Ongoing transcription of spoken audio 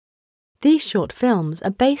These short films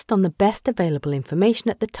are based on the best available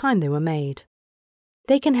information at the time they were made.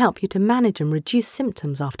 They can help you to manage and reduce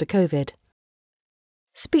symptoms after COVID.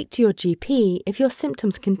 Speak to your GP if your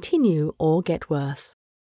symptoms continue or get worse.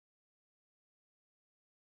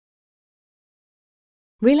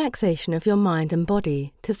 Relaxation of your mind and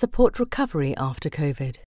body to support recovery after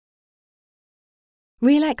COVID.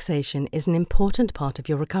 Relaxation is an important part of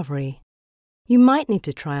your recovery. You might need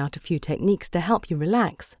to try out a few techniques to help you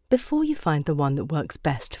relax before you find the one that works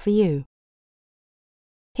best for you.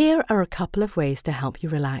 Here are a couple of ways to help you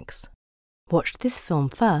relax. Watch this film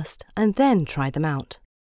first and then try them out.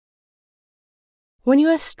 When you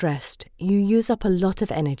are stressed, you use up a lot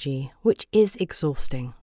of energy, which is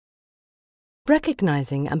exhausting.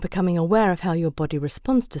 Recognizing and becoming aware of how your body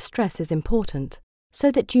responds to stress is important,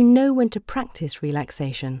 so that you know when to practice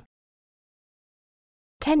relaxation.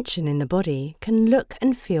 Tension in the body can look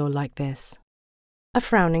and feel like this: a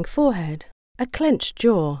frowning forehead, a clenched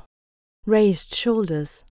jaw, raised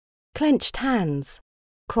shoulders, clenched hands,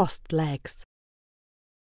 crossed legs.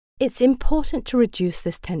 It's important to reduce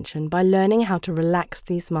this tension by learning how to relax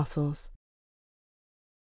these muscles.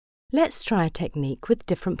 Let's try a technique with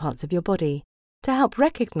different parts of your body to help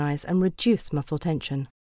recognize and reduce muscle tension.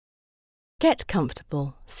 Get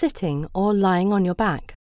comfortable sitting or lying on your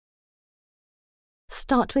back.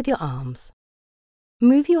 Start with your arms.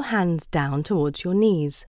 Move your hands down towards your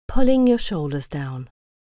knees, pulling your shoulders down.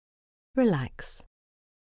 Relax.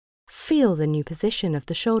 Feel the new position of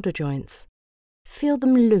the shoulder joints. Feel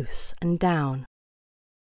them loose and down.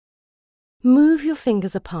 Move your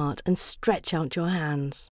fingers apart and stretch out your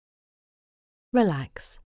hands.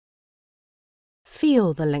 Relax.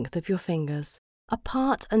 Feel the length of your fingers,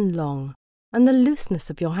 apart and long, and the looseness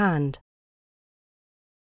of your hand.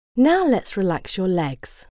 Now let's relax your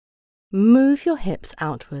legs. Move your hips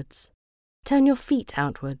outwards. Turn your feet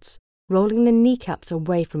outwards, rolling the kneecaps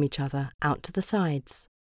away from each other out to the sides.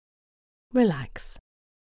 Relax.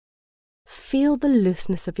 Feel the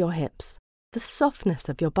looseness of your hips, the softness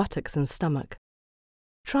of your buttocks and stomach.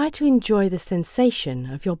 Try to enjoy the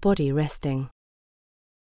sensation of your body resting.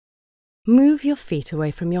 Move your feet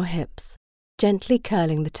away from your hips, gently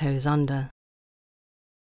curling the toes under.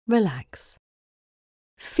 Relax.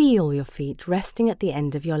 Feel your feet resting at the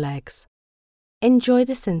end of your legs. Enjoy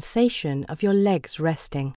the sensation of your legs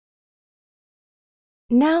resting.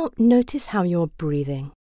 Now notice how you're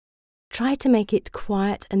breathing. Try to make it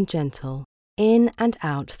quiet and gentle, in and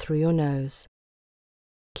out through your nose.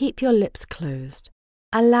 Keep your lips closed,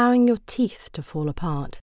 allowing your teeth to fall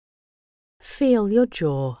apart. Feel your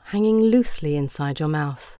jaw hanging loosely inside your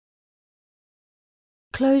mouth.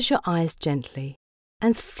 Close your eyes gently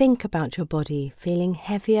and think about your body feeling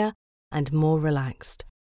heavier and more relaxed.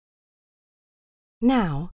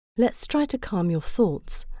 Now, let's try to calm your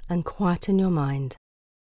thoughts and quieten your mind.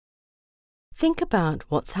 Think about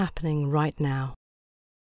what's happening right now,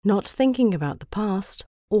 not thinking about the past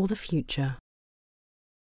or the future.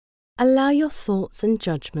 Allow your thoughts and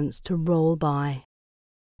judgments to roll by.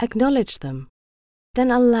 Acknowledge them, then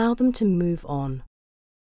allow them to move on.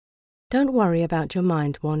 Don't worry about your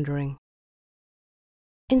mind wandering.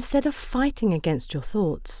 Instead of fighting against your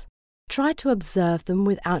thoughts, try to observe them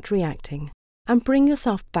without reacting and bring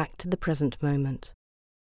yourself back to the present moment.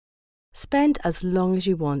 Spend as long as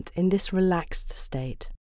you want in this relaxed state.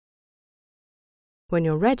 When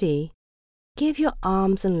you're ready, give your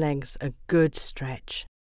arms and legs a good stretch.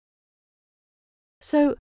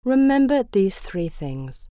 So remember these 3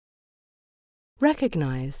 things.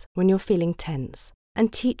 Recognize when you're feeling tense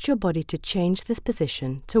and teach your body to change this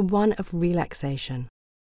position to one of relaxation.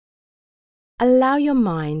 Allow your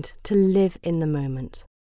mind to live in the moment.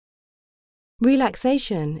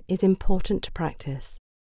 Relaxation is important to practice.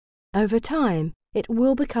 Over time, it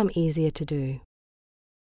will become easier to do.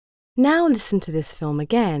 Now listen to this film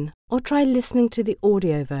again, or try listening to the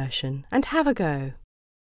audio version and have a go.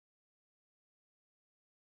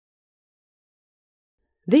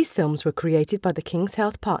 These films were created by the King's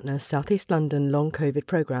Health Partners South East London Long COVID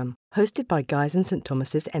programme, hosted by Guy's and St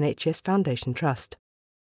Thomas's NHS Foundation Trust.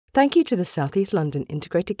 Thank you to the South East London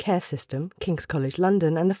Integrated Care System, King's College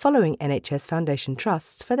London and the following NHS Foundation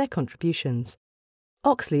Trusts for their contributions: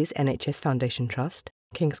 Oxley's NHS Foundation Trust,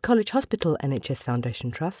 King's College Hospital NHS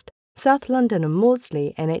Foundation Trust, South London and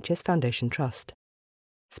Maudsley NHS Foundation Trust.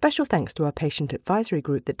 Special thanks to our patient advisory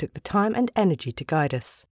group that took the time and energy to guide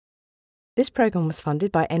us. This programme was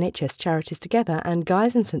funded by NHS Charities Together and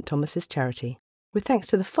Guy's and St Thomas's Charity, with thanks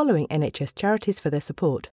to the following NHS charities for their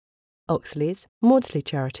support: Oxley's, Maudsley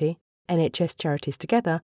Charity, NHS Charities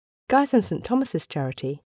Together, Guy's and St Thomas's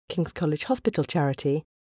Charity, King's College Hospital Charity,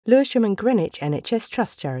 Lewisham and Greenwich NHS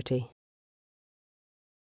Trust Charity.